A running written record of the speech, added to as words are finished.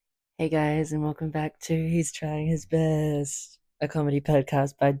Hey guys, and welcome back to He's Trying His Best, a comedy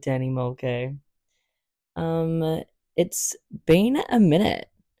podcast by Danny Mulcahy. Um, it's been a minute.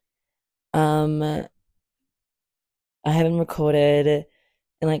 I haven't recorded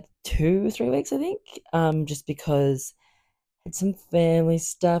in like 2, 3 weeks, I think. Just because I had some family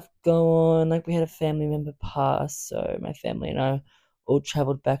stuff go on. Like we had a family member pass, so my family and I all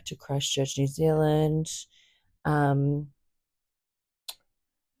traveled back to Christchurch, New Zealand. Um,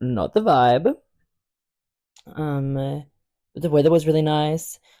 not the vibe. The weather was really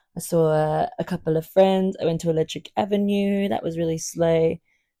nice. I saw a couple of friends. I went to Electric Avenue. That was really slay.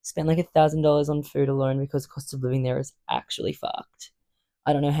 Spent like $1,000 on food alone because cost of living there is actually fucked.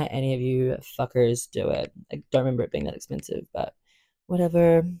 I don't know how any of you fuckers do it. I don't remember it being that expensive, but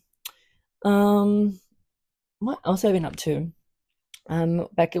whatever. Um, what else have I been up to?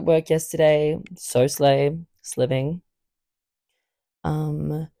 Back at work yesterday. So slay, sliving.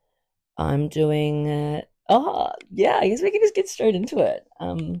 Um, I'm doing. Oh yeah, I guess we can just get straight into it.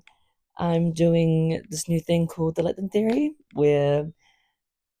 I'm doing this new thing called the Let Them Theory, where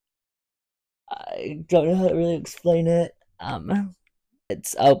I don't know how to really explain it.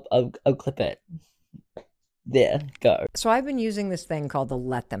 It's I'll clip it. There, go. So I've been using this thing called the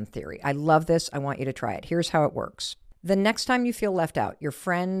let them theory. I love this. I want you to try it. Here's how it works. The next time you feel left out, your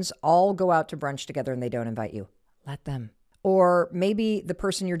friends all go out to brunch together and they don't invite you. Let them. Or maybe the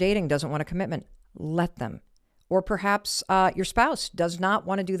person you're dating doesn't want a commitment. Let them. Or perhaps your spouse does not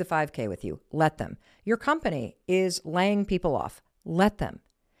want to do the 5K with you. Let them. Your company is laying people off. Let them.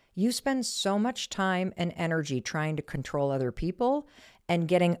 You spend so much time and energy trying to control other people and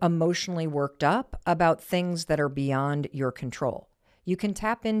getting emotionally worked up about things that are beyond your control. You can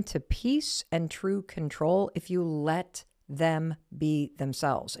tap into peace and true control if you let them be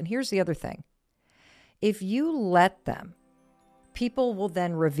themselves. And here's the other thing. If you let them, people will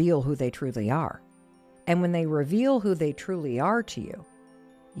then reveal who they truly are. And when they reveal who they truly are to you,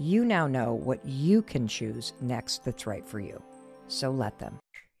 you now know what you can choose next that's right for you. So let them.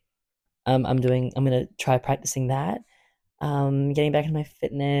 I'm gonna try practicing that. Getting back into my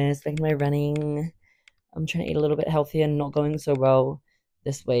fitness, back into my running. I'm trying to eat a little bit healthier and not going so well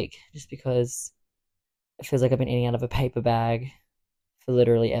this week, just because it feels like I've been eating out of a paper bag for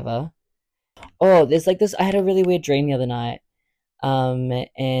literally ever. Oh, there's like this. I had a really weird dream the other night.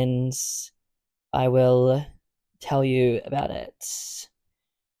 And I will tell you about it.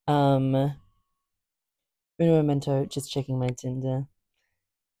 Um, Uno Momento, just checking my Tinder.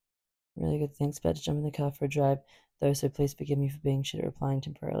 Really good. Thanks. About to jump in the car for a drive, though. So please forgive me for being shit at replying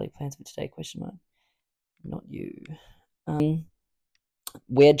temporarily. Plans for today? Question mark. Not you. Um,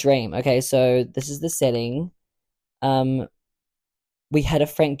 Weird dream. Okay, so this is the setting. Um, we had a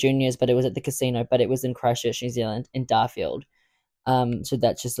Frank Junior's, but it was at the casino, but it was in Christchurch, New Zealand, in Darfield. So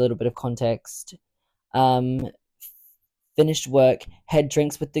that's just a little bit of context. Um, Finished work, had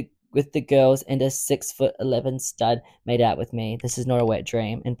drinks with the girls, and a 6'11" stud made out with me. This is not a wet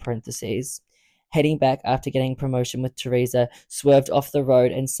dream. In parentheses. Heading back after getting promotion with Teresa, swerved off the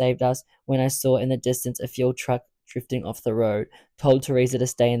road and saved us when I saw in the distance a fuel truck drifting off the road. Told Teresa to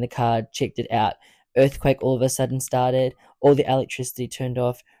stay in the car, checked it out. Earthquake all of a sudden started. All the electricity turned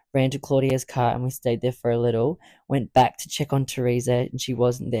off. Ran to Claudia's car and we stayed there for a little. Went back to check on Teresa and she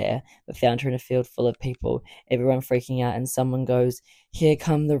wasn't there, but found her in a field full of people, everyone freaking out, and someone goes, "Here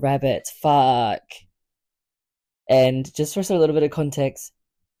come the rabbits, fuck." And just for a little bit of context,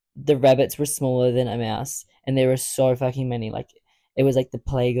 the rabbits were smaller than a mouse, and there were so fucking many. Like, it was like the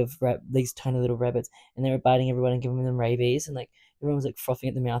plague of these tiny little rabbits, and they were biting everyone and giving them rabies, and like everyone was like frothing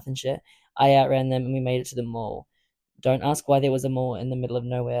at the mouth and shit. I outran them, and we made it to the mall. Don't ask why there was a mall in the middle of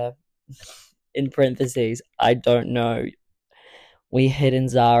nowhere. In parentheses, I don't know. We hid in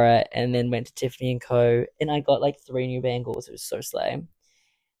Zara and then went to Tiffany and Co. And I got like 3 new bangles. It was so slay.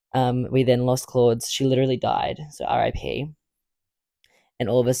 We then lost Claude's. She literally died. So RIP. And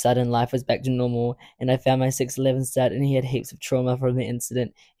all of a sudden, life was back to normal. And I found my 6'11" stud, and he had heaps of trauma from the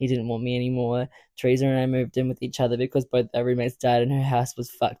incident. He didn't want me anymore. Teresa and I moved in with each other because both our roommates died, and her house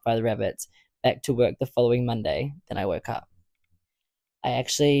was fucked by the rabbits. Back to work the following Monday. Then I woke up. I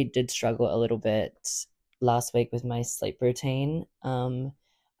actually did struggle a little bit last week with my sleep routine.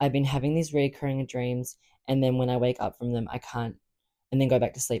 I've been having these recurring dreams, and then when I wake up from them, I can't, and then go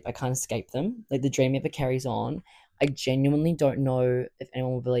back to sleep, I can't escape them. Like the dream ever carries on. I genuinely don't know if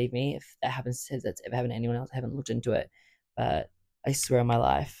anyone will believe me if that happens, if that's ever happened to anyone else. I haven't looked into it, but I swear on my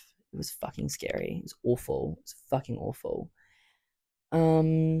life, it was fucking scary. It was awful. It was fucking awful.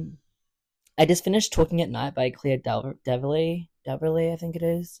 Um, I just finished Talking at Night by Claire Deverley, I think it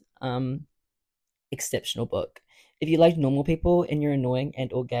is. Exceptional book. if you like normal people and you're annoying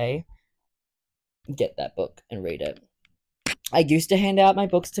and or gay, get that book and read it. I used to hand out my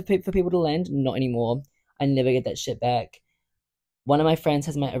books to for people to lend, not anymore. I never get that shit back. One of my friends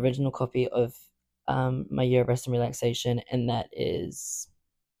has my original copy of my Year of Rest and Relaxation, and that is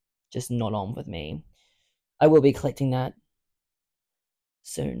just not on with me. I will be collecting that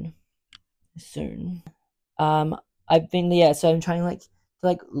soon. Soon. Um, I've been, yeah, so I'm trying like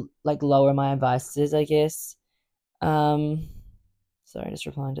to like lower my advices, I guess. Um, sorry, just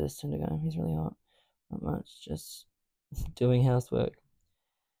replying to this Tinder guy. He's really hot. Not much, just doing housework.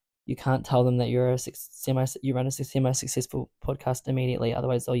 You can't tell them that you're you run a semi successful podcast immediately,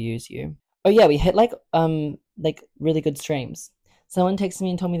 otherwise they'll use you. Oh yeah, we hit like really good streams. Someone texted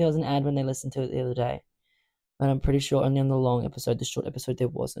me and told me there was an ad when they listened to it the other day, and I'm pretty sure only on the long episode, the short episode there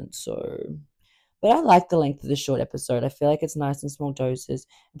wasn't. So, but I like the length of the short episode. I feel like it's nice in small doses.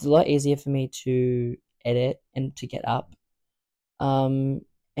 It's a lot easier for me to edit and to get up. Um,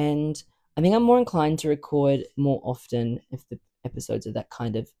 and I think I'm more inclined to record more often if the episodes are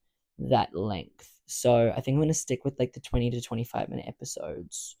that length. So I think I'm gonna stick with like the 20 to 25 minute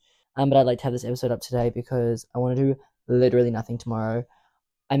episodes. But I'd like to have this episode up today because I want to do literally nothing tomorrow.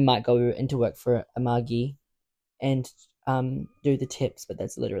 I might go into work for a Margie and do the tips, but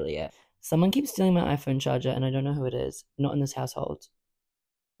that's literally it. Someone keeps stealing my iPhone charger and I don't know who it is. Not in this household.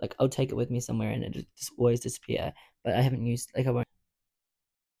 Like I'll take it with me somewhere and it just always disappear. But I haven't used I won't.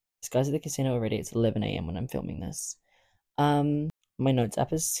 This guy's at the casino already. It's 11 a.m. when I'm filming this. My notes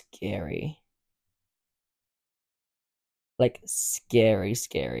app is scary. Like scary,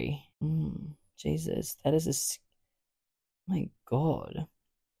 scary. Jesus, that is my God.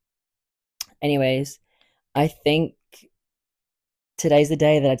 Anyways, I think today's the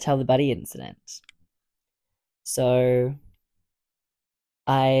day that I tell the Buddy incident. So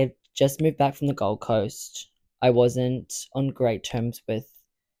I just moved back from the Gold Coast. I wasn't on great terms with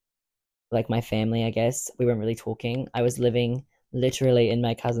like my family, I guess. We weren't really talking. I was living literally in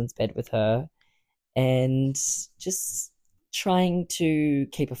my cousin's bed with her and just trying to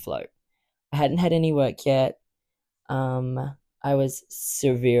keep afloat. I hadn't had any work yet. I was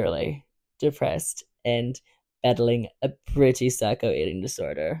severely depressed and battling a pretty psycho eating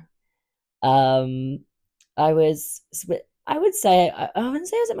disorder. Um, I was, I would say, I wouldn't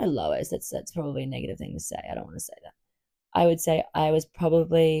say I was at my lowest. That's probably a negative thing to say. I don't want to say that. I would say I was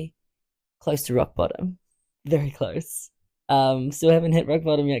probably close to rock bottom, very close. Still haven't hit rock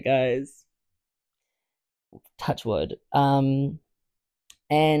bottom yet, guys. Touch wood. And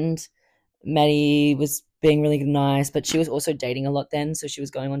Maddie was being really nice, but she was also dating a lot then, so she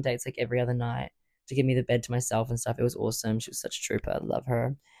was going on dates like every other night to give me the bed to myself and stuff. It was awesome. She was such a trooper. I love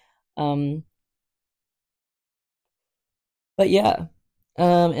her. Um, but yeah,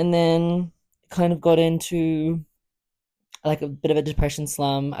 and then kind of got into like a bit of a depression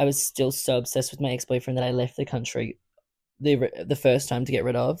slum. I was still so obsessed with my ex boyfriend that I left the country the first time to get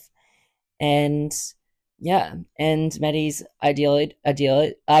rid of, and yeah, and Maddie's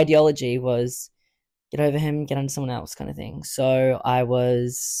ideology was get over him, get under someone else, kind of thing. So I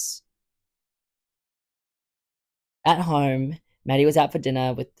was at home. Maddie was out for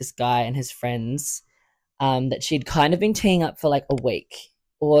dinner with this guy and his friends that she'd kind of been teeing up for like a week.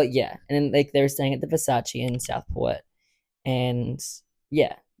 Or yeah, and then like they were staying at the Versace in Southport, and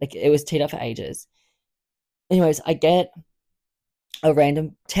yeah, like it was teed up for ages. Anyways, I get a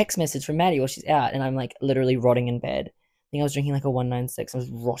random text message from Maddie while she's out, and I'm like literally rotting in bed. I think I was drinking like a 196. I was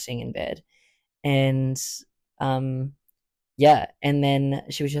rotting in bed, and um, yeah, and then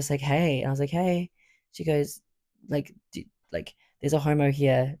she was just like, "Hey," and I was like, "Hey." She goes, "Like, like, there's a homo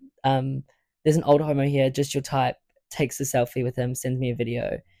here. There's an old homo here, just your type. Takes a selfie with him, sends me a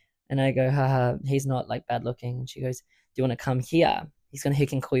video." And I go, "Haha, he's not like bad looking." And she goes, "Do you want to come here? He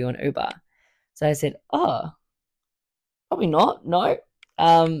can call you an Uber." So I said, "Oh, probably not. No."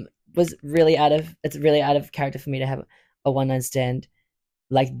 Was really it's really out of character for me to have a one night stand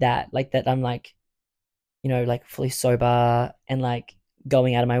like that. Like that I'm like, like fully sober and like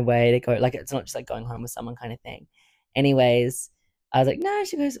going out of my way to go, like it's not just like going home with someone kind of thing. Anyways, I was like, no,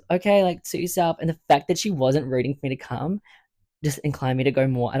 she goes, okay, like suit yourself. And the fact that she wasn't rooting for me to come just inclined me to go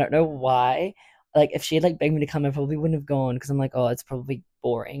more. I don't know why. Like if she had like begged me to come, I probably wouldn't have gone because I'm like, oh, it's probably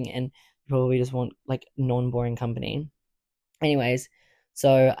boring and probably just want like non-boring company. Anyways,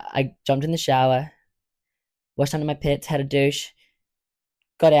 so I jumped in the shower, washed under my pits, had a douche,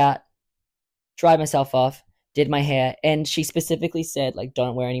 got out, dried myself off, did my hair, and she specifically said like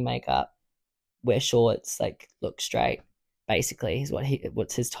don't wear any makeup, wear shorts, like look straight. Basically, is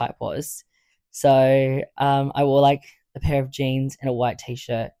what his type was. So I wore like a pair of jeans and a white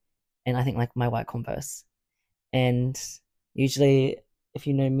t-shirt, and I think like my white Converse, And usually, if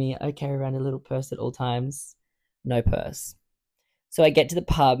you know me, I carry around a little purse at all times. No purse. So I get to the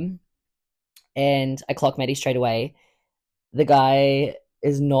pub and I clock Maddie straight away. The guy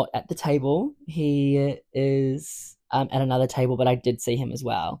is not at the table. He is at another table, but I did see him as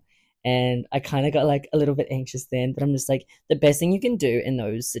well. And I kind of got like a little bit anxious then, but I'm just like, the best thing you can do in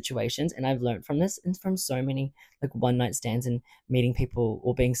those situations, and I've learned from this and from so many like one night stands and meeting people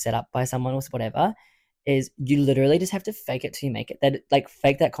or being set up by someone or whatever, is you literally just have to fake it till you make it. That like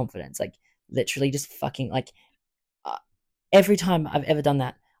fake that confidence, like literally just fucking like uh, every time I've ever done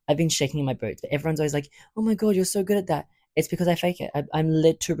that, I've been shaking in my boots. But everyone's always like, "Oh my god, you're so good at that." It's because I fake it. I'm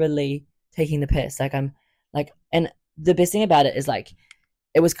literally taking the piss. Like I'm like, and the best thing about it is like,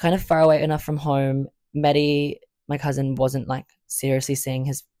 it was kind of far away enough from home. Maddie, my cousin, wasn't like seriously seeing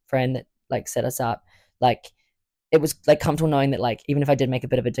his friend that like set us up. Like it was like comfortable knowing that like even if I did make a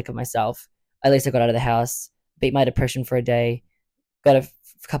bit of a dick of myself, at least I got out of the house, beat my depression for a day, got a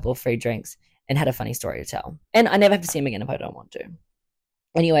couple of free drinks, and had a funny story to tell. And I never have to see him again if I don't want to.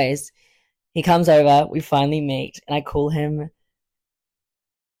 Anyways, he comes over, we finally meet, and I call him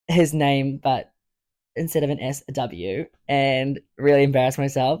his name, but instead of an S, a W, and really embarrassed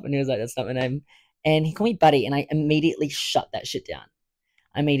myself. And he was like, "That's not my name." And he called me buddy, and I immediately shut that shit down.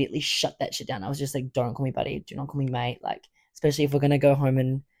 I immediately shut that shit down. I was just like, "Don't call me buddy. Do not call me mate." Like, especially if we're gonna go home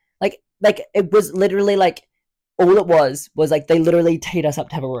and like it was literally like all it was like they literally teed us up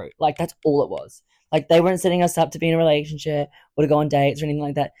to have a root. Like that's all it was. Like they weren't setting us up to be in a relationship or to go on dates or anything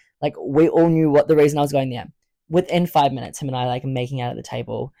like that. Like we all knew what the reason I was going there. Within 5 minutes, him and I like making out at the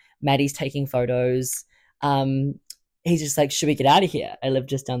table. Maddie's taking photos. Um, he's just like, "Should we get out of here?" I live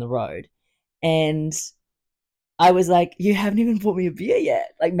just down the road, and I was like, "You haven't even bought me a beer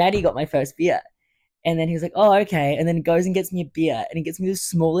yet." Like Maddie got my first beer, and then he was like, "Oh, okay." And then goes and gets me a beer, and he gets me the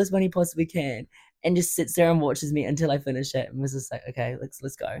smallest one he possibly can, and just sits there and watches me until I finish it, and was just like, "Okay,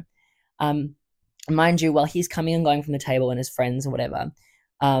 let's go." Um, Mind you, while he's coming and going from the table and his friends or whatever,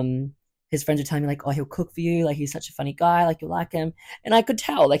 um, his friends were telling me like, "Oh, he'll cook for you. Like he's such a funny guy. Like you'll like him." And I could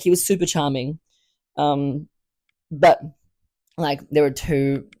tell like he was super charming. Um, but like there were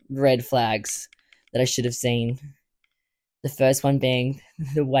two red flags that I should have seen. The first one being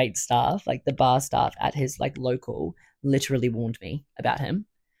the wait staff, like the bar staff at his like local, literally warned me about him.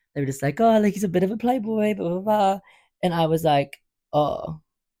 They were just like, "Oh, like he's a bit of a playboy, blah blah blah," and I was like, "Oh,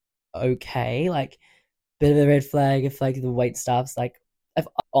 okay." Like bit of a red flag if like the wait staff's like if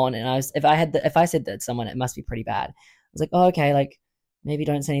on, and I was if I said that to someone, it must be pretty bad. I was like, "Oh, okay, like maybe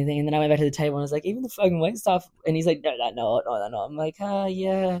don't say anything." And then I went back to the table and I was like, "Even the fucking wait staff," and he's like, "No, no, no, no, no, no." I'm like, "Oh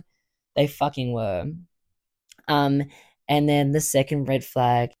yeah, they fucking were." Um, and then the second red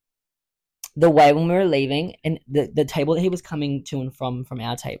flag, the way when we were leaving, and the table that he was coming to and from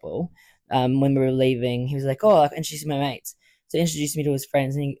our table, when we were leaving, he was like, "Oh, and she's my mates." So he introduced me to his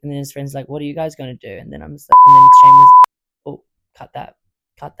friends, and then his friends like, "What are you guys going to do?" And then I'm just like, and then Shane was, "Oh, cut that,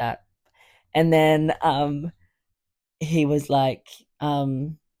 cut that." And then he was like,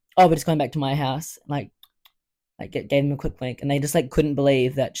 "Oh, we're just going back to my house." Like gave him a quick wink, and they just like couldn't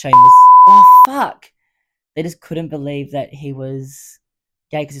believe that Shane was. Oh fuck! They just couldn't believe that he was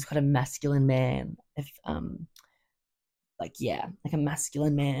gay because he's quite a masculine man. If like yeah, like a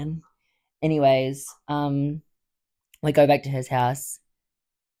masculine man. Anyways, like go back to his house,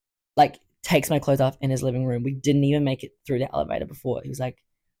 like takes my clothes off in his living room. We didn't even make it through the elevator before he was like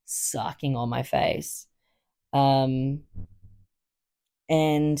sucking on my face. Um,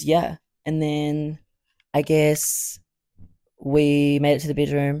 and yeah, and then I guess we made it to the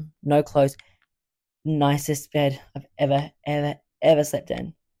bedroom. No clothes. Nicest bed I've ever slept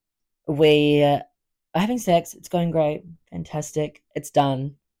in. We are having sex. It's going great. Fantastic. It's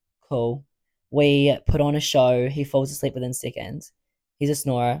done. Cool. We put on a show. He falls asleep within seconds. He's a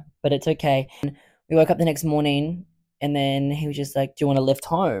snorer, but it's okay. And we woke up the next morning, and then he was just like, "Do you want to lift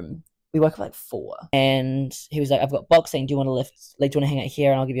home?" We woke up like 4, and he was like, "I've got boxing. Do you want to lift? Like, do you want to hang out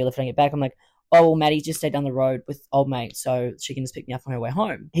here, and I'll give you a lift and get back?" I'm like, "Oh, well, Maddie just stayed down the road with old mate, so she can just pick me up on her way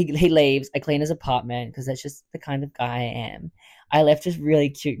home." He leaves. I clean his apartment because that's just the kind of guy I am. I left this really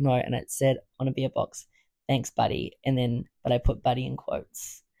cute note, and it said on a beer box, "Thanks, buddy." And then, but I put buddy in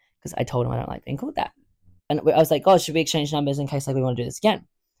quotes because I told him I don't like being called that. And I was like, "Oh, should we exchange numbers in case like we want to do this again?"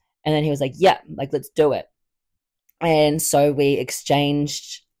 And then he was like, "Yeah, like let's do it." And so we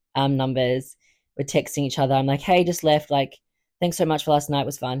exchanged numbers. We're texting each other. I'm like, "Hey, just left. Like, thanks so much for last night. It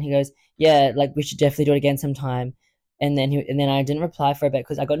was fun." He goes, "Yeah, like we should definitely do it again sometime." And then I didn't reply for a bit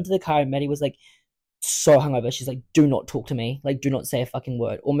because I got into the car and Maddie was like so hungover. She's like, "Do not talk to me. Like, do not say a fucking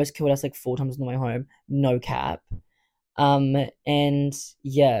word." Almost killed us like 4 times on the way home. No cap. And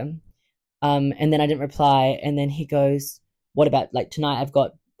yeah, And then I didn't reply. And then he goes, "What about like tonight? I've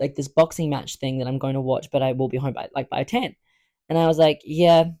got like this boxing match thing that I'm going to watch, but I will be home by 10." And I was like,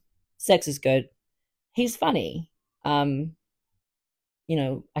 "Yeah, sex is good." He's funny. Um,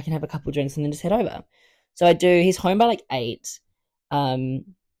 I can have a couple drinks and then just head over. So I do. He's home by like 8. Um,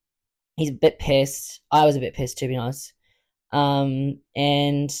 he's a bit pissed. I was a bit pissed, to be honest. And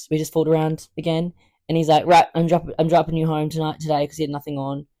we just fooled around again. And he's like, "Right, I'm dropping you home today because he had nothing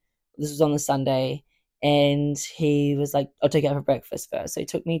on." This was on the Sunday, and he was like, "I'll take you out for breakfast first." So he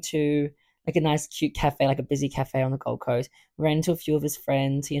took me to like a nice, cute cafe, like a busy cafe on the Gold Coast. We ran into a few of his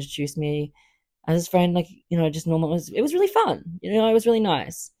friends. He introduced me as his friend, like just normal. It was really fun. It was really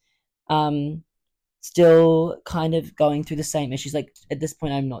nice. Um, Still kind of going through the same issues. Like at this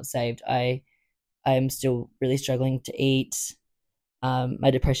point, I'm not saved. I'm still really struggling to eat. My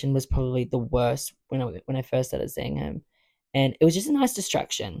depression was probably the worst when I first started seeing him, and it was just a nice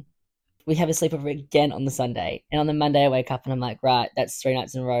distraction. We have a sleepover again on the Sunday, and on the Monday I wake up and I'm like, right, that's 3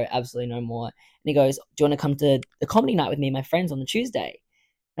 nights in a row, absolutely no more. And he goes, "Do you want to come to the comedy night with me and my friends on the Tuesday?"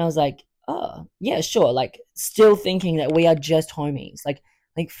 And I was like, "Oh yeah, sure." Like still thinking that we are just homies, like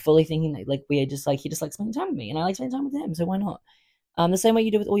fully thinking that like we are just like he just likes spending time with me, and I like spending time with him, so why not? The same way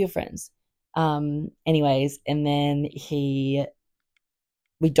you do with all your friends. Anyways, and then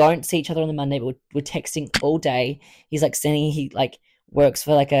we don't see each other on the Monday, but we're texting all day. He's like sending he like works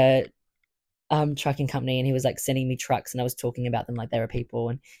for like a trucking company, and he was like sending me trucks, and I was talking about them like they were people,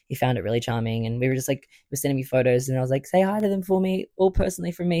 and he found it really charming. And we were just like he was sending me photos, and I was like, "Say hi to them for me, all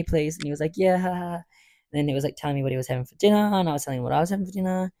personally from me, please." And he was like, "Yeah." And then he was like telling me what he was having for dinner, and I was telling him what I was having for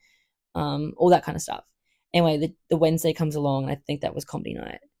dinner, all that kind of stuff. Anyway, the Wednesday comes along, and I think that was comedy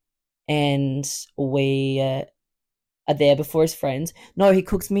night, and we are there before his friends. No, he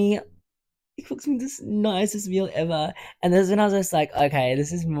cooks me this nicest meal ever. And this is when I was just like, okay,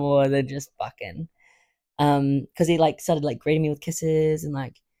 this is more than just fucking. Because he like started like greeting me with kisses and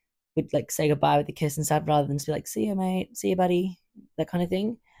like would like say goodbye with a kiss and stuff rather than just be like, "See you, mate, see you, buddy," that kind of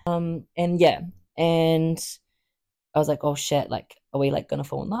thing. And yeah, and I was like, oh shit, like, are we like gonna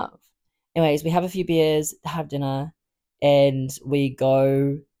fall in love? Anyways, we have a few beers, have dinner, and we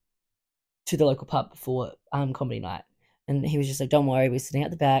go to the local pub for comedy night. And he was just like, "Don't worry, we're sitting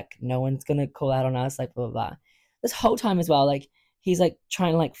at the back. No one's gonna call out on us." Like blah blah blah. This whole time as well, like he's like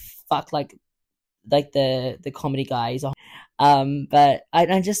trying to like fuck like the comedy guy. But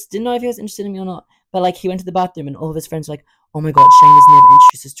I just didn't know if he was interested in me or not. But like he went to the bathroom and all of his friends were like, "Oh my god, Shane has never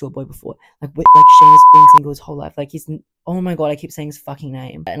introduced us to a boy before. Like Shane has been single his whole life. Like he's oh my god, I keep saying his fucking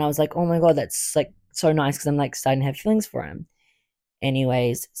name." And I was like, "Oh my god, that's like so nice," because I'm like starting to have feelings for him.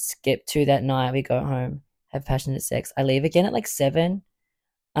 Anyways, skip to that night. We go home, have passionate sex. I leave again at like 7.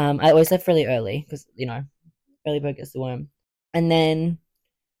 I always left really early because early bird gets the worm. And then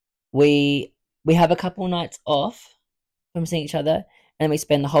we we have a couple nights off from seeing each other, and then we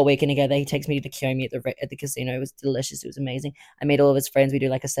spend the whole weekend together. He takes me to Kiyomi at the casino. It was delicious. It was amazing. I meet all of his friends. We do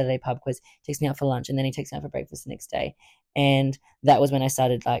like a Saturday pub quiz. Takes me out for lunch, and then he takes me out for breakfast the next day. And that was when I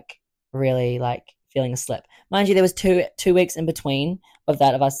started like really like feeling a slip. Mind you, there was two weeks in between of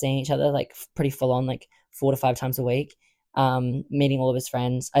that of us seeing each other like pretty full on, like 4 to 5 times a week. Meeting all of his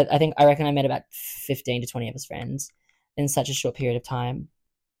friends. I reckon I met about 15 to 20 of his friends in such a short period of time.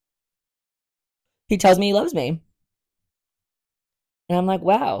 He tells me he loves me. And I'm like,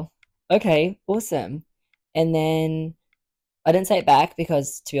 wow, okay, awesome. And then I didn't say it back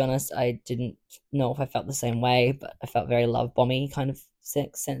because, to be honest, I didn't know if I felt the same way, but I felt very love bomby kind of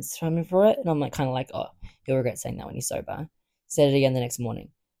sense from him for it. And I'm like, kind of like, oh, he'll regret saying that when he's sober. Said it again the next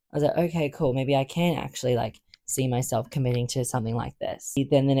morning. I was like, okay, cool. Maybe I can actually like see myself committing to something like this.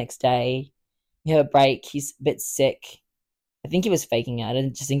 Then the next day, we have a break. He's a bit sick. I think he was faking it. I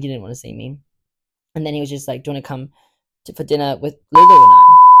just think he didn't want to see me. And then he was just like, "Do you want to come for dinner with Lulu and I?"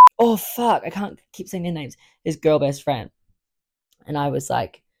 Oh fuck, I can't keep saying their names. His girl best friend. And I was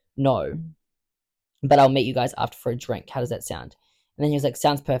like, "No, but I'll meet you guys after for a drink. How does that sound?" And then he was like,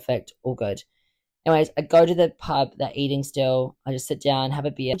 "Sounds perfect, all good." Anyways, I go to the pub, they're eating still. I just sit down, have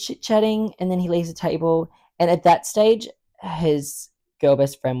a beer, chit chatting, and then he leaves the table. And at that stage, his girl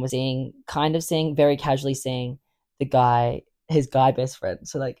best friend was seeing, very casually seeing the guy, his guy best friend.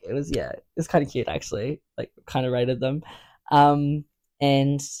 So like it was kind of cute actually. Like kind of rated them. Um,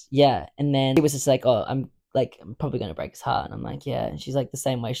 and yeah, and then he was just like, "Oh, I'm probably gonna break his heart." And I'm like, "Yeah." And she's like the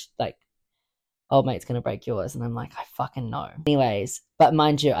same way, like old mate's gonna break yours. And I'm like, I fucking know. Anyways, but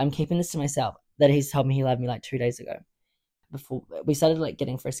mind you, I'm keeping this to myself that he's told me he loved me like 2 days ago. Before we started like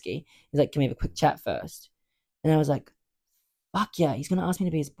getting frisky, he's like, "Can we have a quick chat first?" And I was like, fuck yeah, he's gonna ask me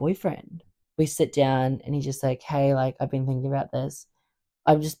to be his boyfriend. We sit down and he's just like, "Hey, like I've been thinking about this.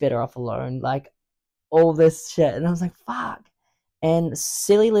 I'm just better off alone. Like, all this shit. And I was like, fuck. And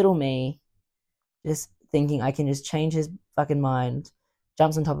silly little me, just thinking I can just change his fucking mind,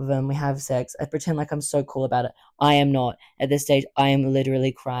 jumps on top of him, we have sex. I pretend like I'm so cool about it. I am not. At this stage, I am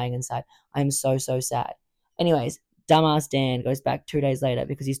literally crying inside. I'm so, so sad. Anyways, dumbass Dan goes back 2 days later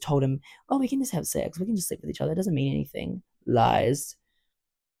because he's told him, oh, we can just have sex. We can just sleep with each other. It doesn't mean anything. Lies.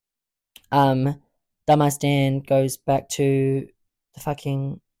 Um, Dumbass Dan goes back to the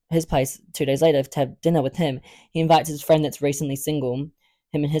fucking his place 2 days later to have dinner with him. He invites his friend that's recently single.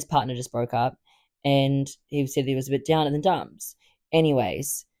 Him and his partner just broke up, and he said he was a bit down in the dumps.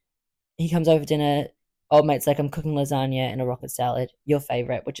 Anyways, he comes over for dinner. Old mate's like, I'm cooking lasagna and a rocket salad, your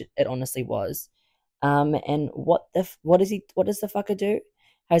favorite, which it honestly was. And what does the fucker do?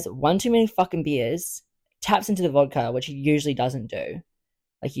 Has one too many fucking beers, taps into the vodka, which he usually doesn't do.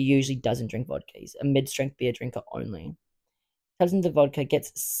 Like, he usually doesn't drink vodka. He's a mid-strength beer drinker only. Taps into vodka,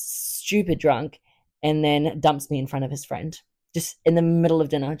 gets stupid drunk, and then dumps me in front of his friend. Just in the middle of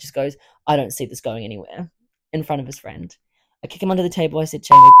dinner, just goes, I don't see this going anywhere, in front of his friend. I kick him under the table. I said,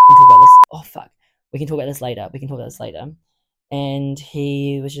 Shane, we can talk about this. Oh, fuck. We can talk about this later. We can talk about this later. And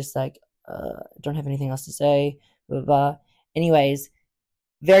he was just like, don't have anything else to say. Blah, blah, blah. Anyways,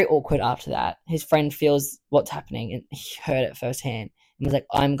 very awkward after that. His friend feels what's happening and he heard it firsthand and was like,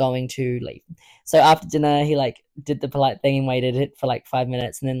 I'm going to leave. So after dinner, he like did the polite thing and waited it for like 5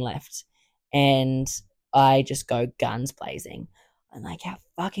 minutes and then left. And I just go guns blazing. I'm like, how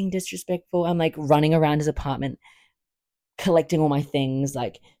fucking disrespectful. I'm like running around his apartment, collecting all my things,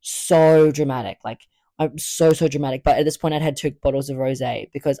 like so dramatic. Like, I'm so, so dramatic. But at this point, I'd had 2 bottles of rosé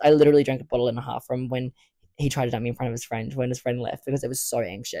because I literally drank a bottle and a half from when he tried to dump me in front of his friend when his friend left because I was so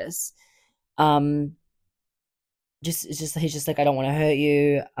anxious. Um, he's just like, I don't want to hurt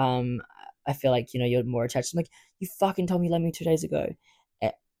you. I feel like, you're more attached. I'm like, you fucking told me you loved me 2 days ago.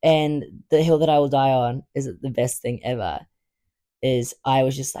 And the hill that I will die on is the best thing ever. Is I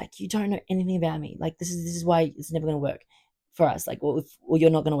was just like, you don't know anything about me. Like, this is why it's never gonna work for us. Like, well, you're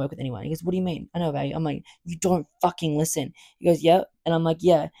not gonna work with anyone. He goes, what do you mean? I know about you. I'm like, you don't fucking listen. He goes, yeah. And I'm like,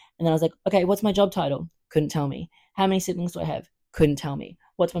 yeah. And then I was like, okay, what's my job title? Couldn't tell me. How many siblings do I have? Couldn't tell me.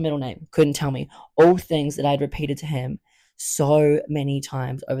 What's my middle name? Couldn't tell me. All things that I'd repeated to him so many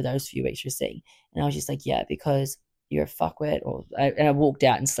times over those few weeks, you see. And I was just like, yeah, because you're a fuckwit. And I walked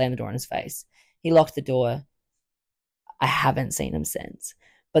out and slammed the door in his face. He locked the door. I haven't seen him since.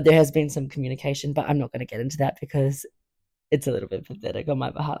 But there has been some communication, but I'm not going to get into that because it's a little bit pathetic on my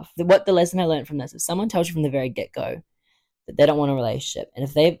behalf. What the lesson I learned from this, if someone tells you from the very get-go that they don't want a relationship, and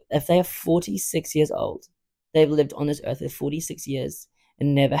if they are 46 years old, they've lived on this earth for 46 years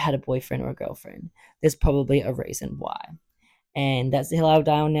and never had a boyfriend or a girlfriend, there's probably a reason why. And that's the hill I'll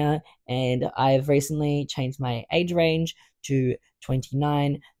die on now. And I've recently changed my age range to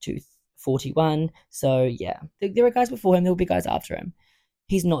 29 to 41. So yeah, there were guys before him, there will be guys after him.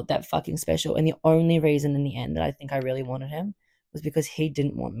 He's not that fucking special. And the only reason in the end that I think I really wanted him was because he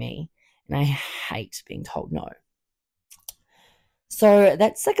didn't want me. And I hate being told no. So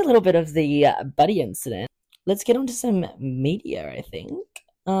that's like a little bit of the buddy incident. Let's get on to some media, I think.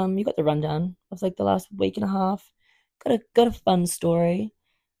 You got the rundown of like the last week and a half. Got a fun story.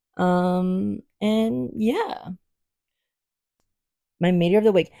 And yeah. My media of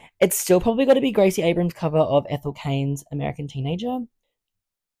the week. It's still probably got to be Gracie Abrams' cover of Ethel Cain's American Teenager.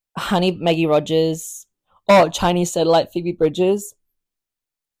 Honey Maggie Rogers. Oh, Chinese Satellite Phoebe Bridgers.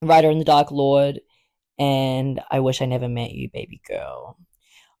 Rider in the Dark Lord. And I Wish I Never Met You, Baby Girl.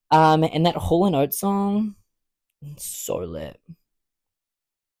 And that Hall & Oates song, so lit.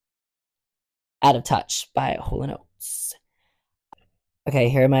 Out of Touch by Hall & Oates. Okay,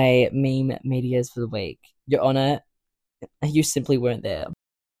 here are my meme medias for the week. Your Honor, you simply weren't there.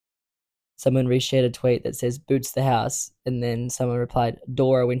 Someone reshared a tweet that says Boots the house, and then someone replied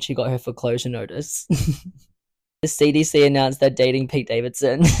Dora when she got her foreclosure notice. The CDC announced they're dating Pete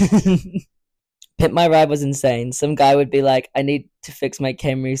Davidson. Pimp My Ride was insane. Some guy would be like, I need to fix my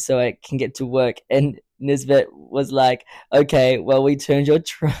Camry so I can get to work. And Nisbet was like, okay, well, we turned your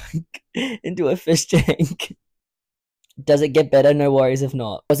trunk into a fish tank. Does it get better? No worries if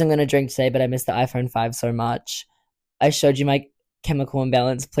not. I wasn't going to drink today, but I missed the iPhone 5 so much. I showed you my chemical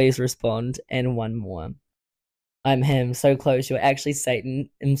imbalance. Please respond. And one more. I'm him. So close. You're actually Satan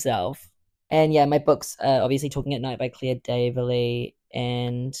himself. And yeah, my books, obviously Talking at Night by Claire Daverley.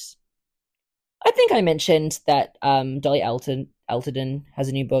 And I think I mentioned that Dolly Alton has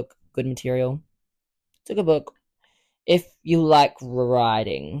a new book, Good Material. It's a good book. If you like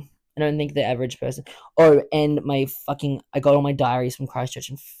writing, I don't think the average person. Oh, and I got all my diaries from Christchurch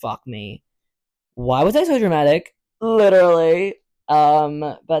and fuck me. Why was I so dramatic? Literally.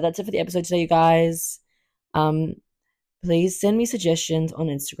 But that's it for the episode today, you guys. Um, please send me suggestions on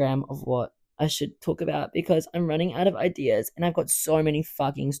Instagram of what I should talk about because I'm running out of ideas and I've got so many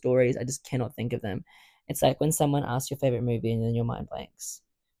fucking stories. I just cannot think of them. It's like when someone asks your favorite movie and then your mind blanks.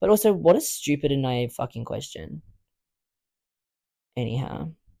 But also, what a stupid and naive fucking question.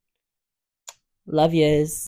 Anyhow, love yous.